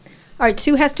other. All right,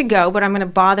 Sue has to go, but I'm going to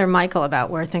bother Michael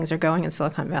about where things are going in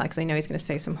Silicon Valley because I know he's going to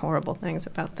say some horrible things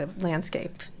about the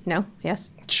landscape. No?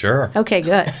 Yes? Sure. Okay,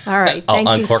 good. All right. Thank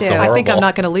you, Sue. I think I'm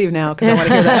not going to leave now because I want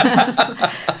to hear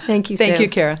that. Thank you, Sue. Thank you,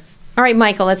 Kara. All right,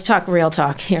 Michael, let's talk real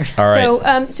talk here. All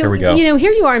right. So here we go.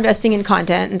 Here you are investing in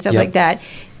content and stuff like that.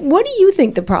 What do you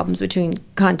think the problems between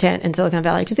content and Silicon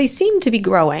Valley? Because they seem to be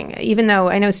growing, even though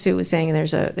I know Sue was saying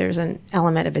there's an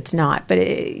element of it's not. But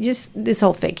just this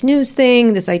whole fake news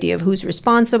thing, this idea of who's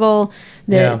responsible,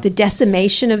 the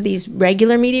decimation of these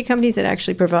regular media companies that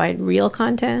actually provide real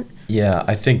content. Yeah,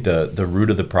 I think the root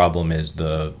of the problem is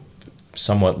the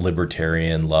somewhat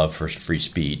libertarian love for free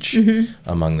speech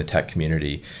among the tech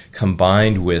community,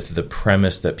 combined with the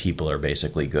premise that people are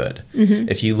basically good.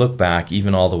 If you look back,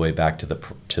 even all the way back to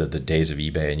the days of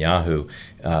eBay and Yahoo,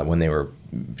 when they were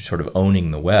sort of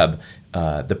owning the web,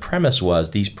 the premise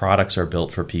was these products are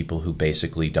built for people who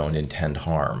basically don't intend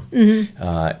harm.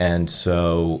 And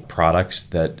so products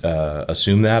that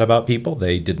assume that about people,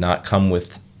 they did not come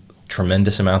with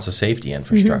tremendous amounts of safety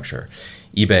infrastructure.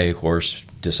 eBay, of course,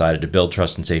 decided to build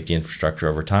trust and safety infrastructure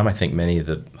over time. I think many of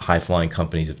the high-flying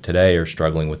companies of today are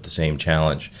struggling with the same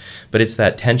challenge. But it's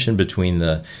that tension between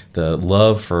the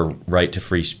love for right to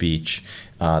free speech,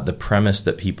 the premise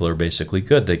that people are basically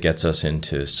good, that gets us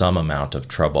into some amount of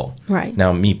trouble. Right.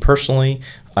 Now, me personally,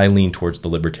 I lean towards the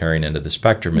libertarian end of the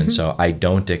spectrum, and so I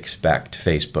don't expect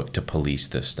Facebook to police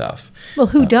this stuff. Well,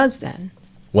 who does then?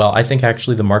 Well, I think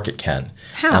actually the market can.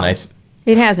 How?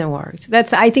 It hasn't worked.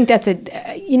 I think that's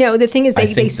the thing is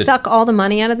they suck all the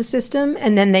money out of the system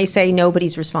and then they say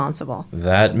nobody's responsible.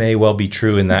 That may well be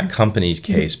true in that company's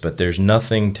case, but there's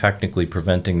nothing technically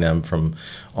preventing them from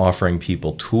offering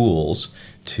people tools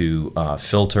to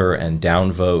filter and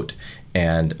downvote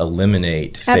and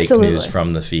eliminate fake news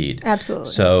from the feed. Absolutely.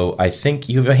 So I think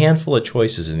you have a handful of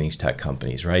choices in these tech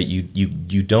companies, right?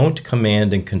 You don't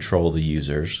command and control the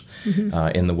users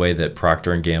in the way that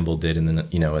Procter and Gamble did in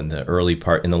the early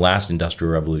part, in the last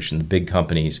industrial revolution. The big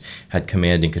companies had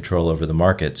command and control over the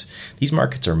markets. These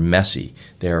markets are messy.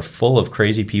 They are full of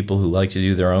crazy people who like to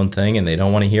do their own thing, and they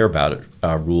don't want to hear about it,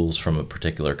 rules from a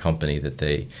particular company that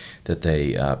they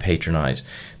patronize.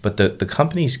 But the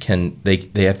companies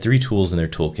they have three tools in their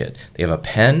toolkit. They have a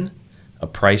pen, a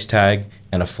price tag,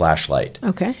 and a flashlight.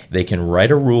 Okay. They can write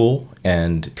a rule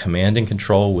and command and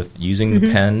control with using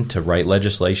the pen to write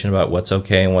legislation about what's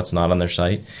okay and what's not on their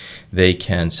site. They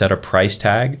can set a price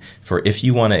tag for if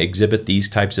you want to exhibit these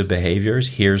types of behaviors,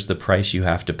 here's the price you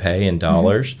have to pay in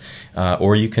dollars.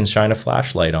 Or you can shine a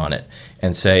flashlight on it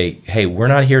and say, hey, we're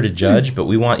not here to judge, but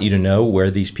we want you to know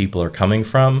where these people are coming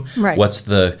from. Right.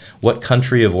 What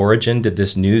country of origin did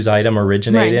this news item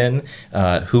originate in?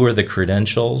 Who are the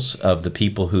credentials of the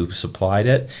people who supplied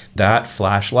it? That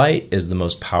flashlight is the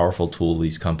most powerful tool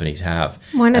these companies have.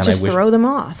 Why not just throw them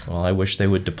off? Well, I wish they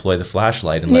would deploy the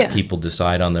flashlight and let people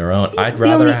decide on their own. I'd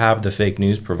rather have the fake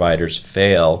news providers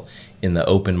fail in the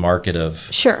open market of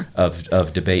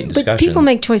debate and discussion. But people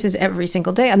make choices every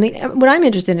single day. I mean, what I'm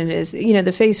interested in is, the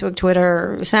Facebook,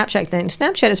 Twitter, Snapchat thing.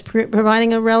 Snapchat is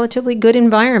providing a relatively good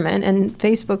environment, and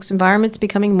Facebook's environment's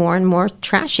becoming more and more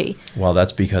trashy. Well,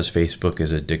 that's because Facebook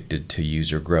is addicted to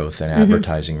user growth and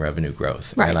advertising revenue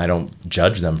growth. Right. And I don't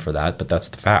judge them for that, but that's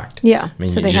the fact. Yeah. I mean,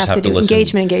 so they have to do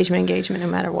engagement, no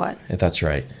matter what. That's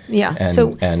right. Yeah.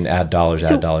 And add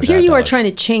dollars, add dollars, here add you dollars. are trying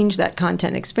to change that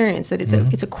content experience, that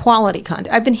it's a quality content.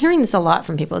 I've been hearing this a lot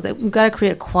from people, that we've got to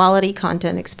create a quality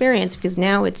content experience because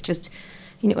now it's just,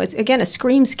 it's, again, a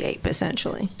screamscape,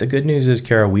 essentially. The good news is,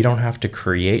 Kara, we don't have to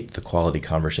create the quality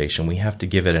conversation. We have to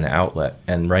give it an outlet.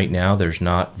 And right now, there's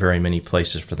not very many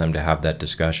places for them to have that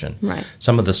discussion. Right.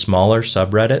 Some of the smaller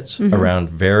subreddits around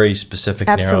very specific,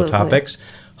 narrow topics,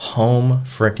 home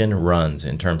frickin' runs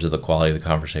in terms of the quality of the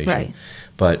conversation. Right.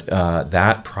 But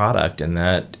that product and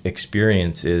that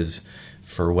experience is,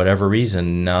 for whatever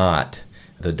reason, not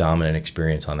the dominant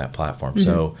experience on that platform.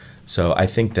 So I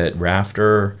think that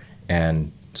Raftr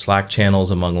and Slack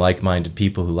channels among like-minded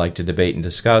people who like to debate and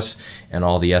discuss, and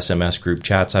all the SMS group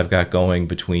chats I've got going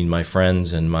between my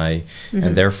friends and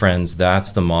and their friends.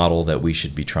 That's the model that we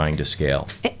should be trying to scale.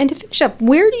 And to finish up,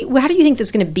 how do you think this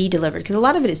is going to be delivered? Because a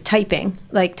lot of it is typing,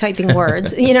 like typing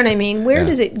words. You know what I mean? Where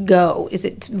does it go? Is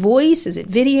it voice? Is it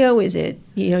video? Is it,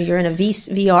 you're in a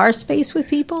VR space with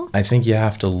people? I think you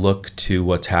have to look to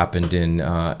what's happened in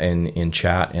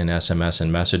chat and SMS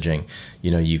and messaging.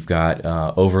 You've got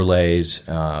overlays,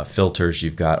 filters,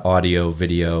 you've got audio,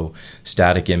 video,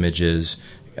 static images,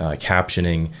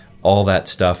 captioning. All that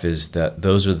stuff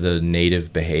those are the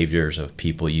native behaviors of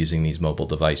people using these mobile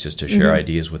devices to share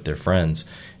ideas with their friends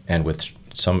and with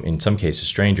in some cases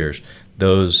strangers.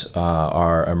 Those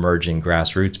are emerging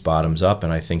grassroots, bottoms up,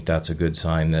 and I think that's a good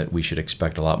sign that we should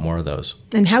expect a lot more of those.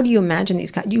 And how do you imagine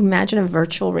these? Do you imagine a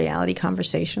virtual reality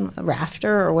conversation, a Raftr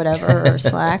or whatever, or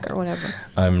Slack or whatever?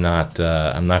 I'm not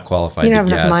qualified to guess. You don't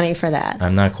have enough money for that.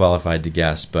 I'm not qualified to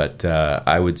guess, but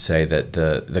I would say that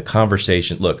the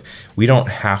conversation. Look, we don't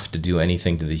have to do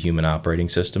anything to the human operating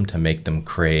system to make them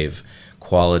crave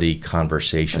quality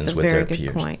conversations with their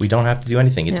peers. Point. We don't have to do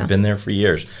anything. It's been there for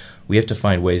years. We have to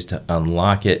find ways to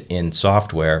unlock it in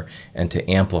software and to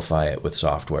amplify it with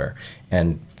software.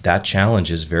 And that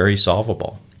challenge is very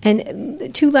solvable.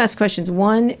 And two last questions.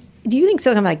 One, do you think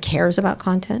Silicon Valley cares about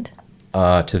content?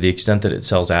 To the extent that it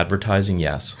sells advertising,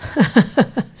 yes.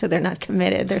 So they're not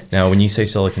committed. Now, when you say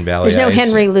Silicon Valley, there's no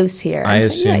Henry Luce here. I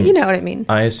assume, you know what I mean.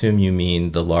 I assume you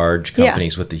mean the large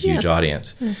companies with the huge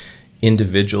audience. Yeah.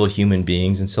 Individual human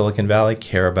beings in Silicon Valley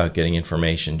care about getting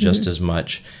information just as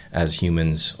much as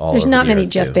humans all over the earth. There's not many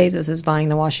Jeff Bezos buying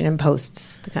the Washington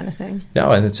Posts, the kind of thing.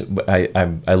 No, and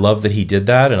I love that he did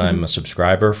that, and I'm a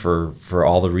subscriber for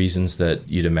all the reasons that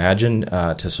you'd imagine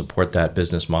to support that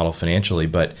business model financially.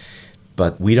 But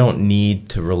we don't need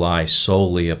to rely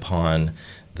solely upon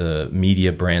the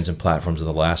media brands and platforms of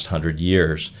the last 100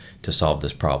 years to solve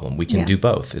this problem. We can do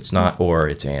both. It's not or,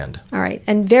 it's and. All right.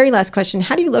 And very last question.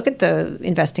 How do you look at the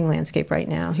investing landscape right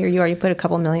now? Here you are. You put a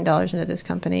couple $1 million into this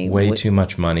company. Way too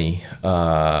much money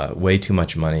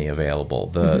available.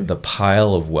 The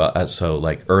pile of wealth. So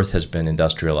like Earth has been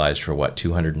industrialized for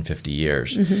 250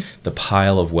 years. The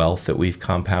pile of wealth that we've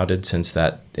compounded since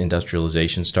that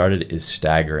industrialization started is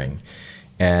staggering.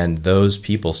 And those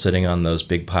people sitting on those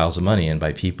big piles of money, and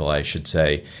by people I should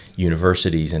say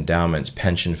universities, endowments,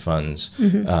 pension funds,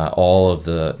 all of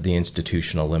the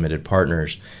institutional limited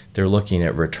partners, they're looking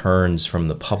at returns from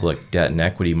the public debt and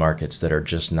equity markets that are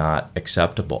just not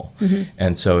acceptable.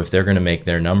 And so if they're going to make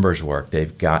their numbers work,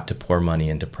 they've got to pour money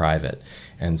into private.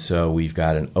 And so we've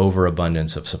got an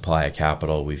overabundance of supply of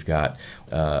capital. We've got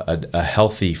a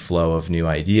healthy flow of new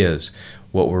ideas.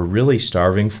 What we're really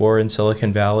starving for in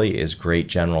Silicon Valley is great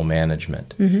general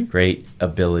management, great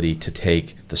ability to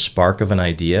take the spark of an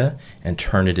idea and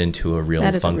turn it into a real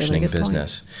functioning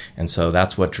business. And so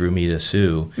that's what drew me to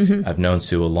Sue. I've known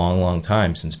Sue a long, long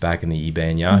time, since back in the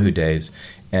eBay and Yahoo days.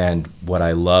 And what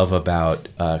I love about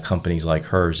companies like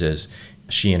hers is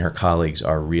she and her colleagues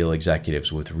are real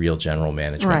executives with real general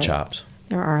management chops.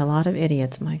 There are a lot of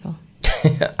idiots, Michael.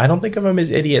 I don't think of them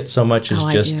as idiots so much as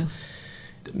just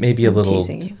maybe a little.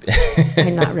 Teasing you.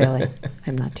 I'm not really.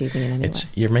 I'm not teasing in any way.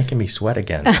 You're making me sweat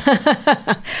again.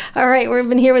 All right, we've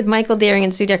been here with Michael Deering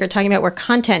and Sue Decker talking about where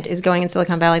content is going in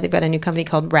Silicon Valley. They've got a new company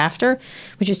called Raftr,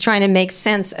 which is trying to make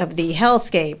sense of the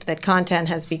hellscape that content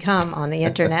has become on the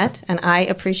internet, and I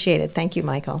appreciate it. Thank you,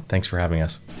 Michael. Thanks for having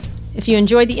us. If you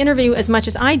enjoyed the interview as much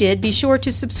as I did, be sure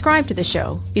to subscribe to the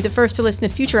show. Be the first to listen to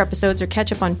future episodes or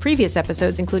catch up on previous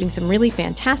episodes, including some really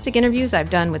fantastic interviews I've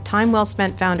done with Time Well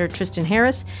Spent founder Tristan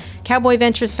Harris, Cowboy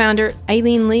Ventures founder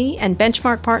Aileen Lee, and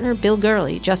Benchmark partner Bill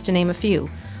Gurley, just to name a few.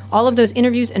 All of those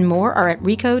interviews and more are at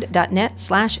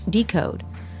recode.net/decode.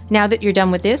 Now that you're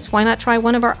done with this, why not try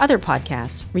one of our other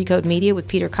podcasts? Recode Media with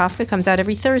Peter Kafka comes out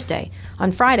every Thursday.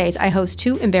 On Fridays, I host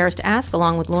Too Embarrassed to Ask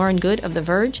along with Lauren Good of The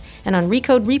Verge. And on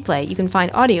Recode Replay, you can find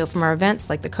audio from our events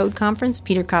like the Code Conference,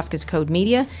 Peter Kafka's Code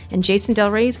Media, and Jason Del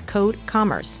Rey's Code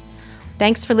Commerce.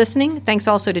 Thanks for listening. Thanks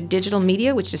also to Digital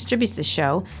Media, which distributes this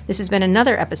show. This has been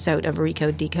another episode of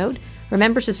Recode Decode.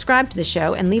 Remember, subscribe to the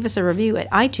show and leave us a review at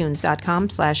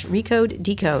itunes.com/Recode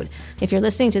Decode. If you're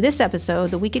listening to this episode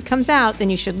the week it comes out,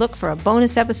 then you should look for a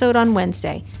bonus episode on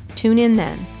Wednesday. Tune in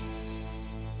then.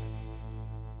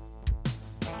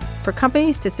 For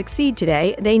companies to succeed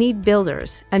today, they need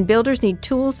builders, and builders need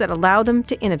tools that allow them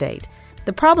to innovate.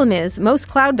 The problem is, most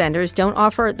cloud vendors don't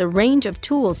offer the range of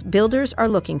tools builders are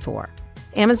looking for.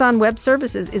 Amazon Web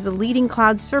Services is the leading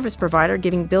cloud service provider,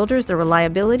 giving builders the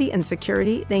reliability and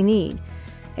security they need.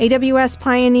 AWS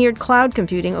pioneered cloud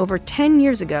computing over 10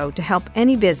 years ago to help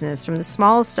any business, from the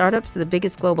smallest startups to the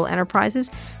biggest global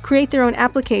enterprises, create their own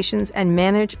applications and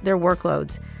manage their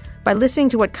workloads. By listening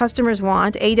to what customers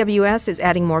want, AWS is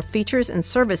adding more features and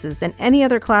services than any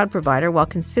other cloud provider while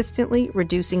consistently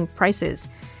reducing prices.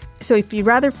 So if you'd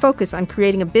rather focus on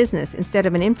creating a business instead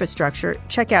of an infrastructure,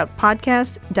 check out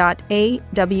podcast.aws.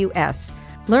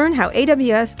 Learn how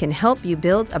AWS can help you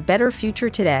build a better future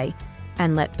today,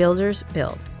 and let builders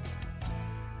build.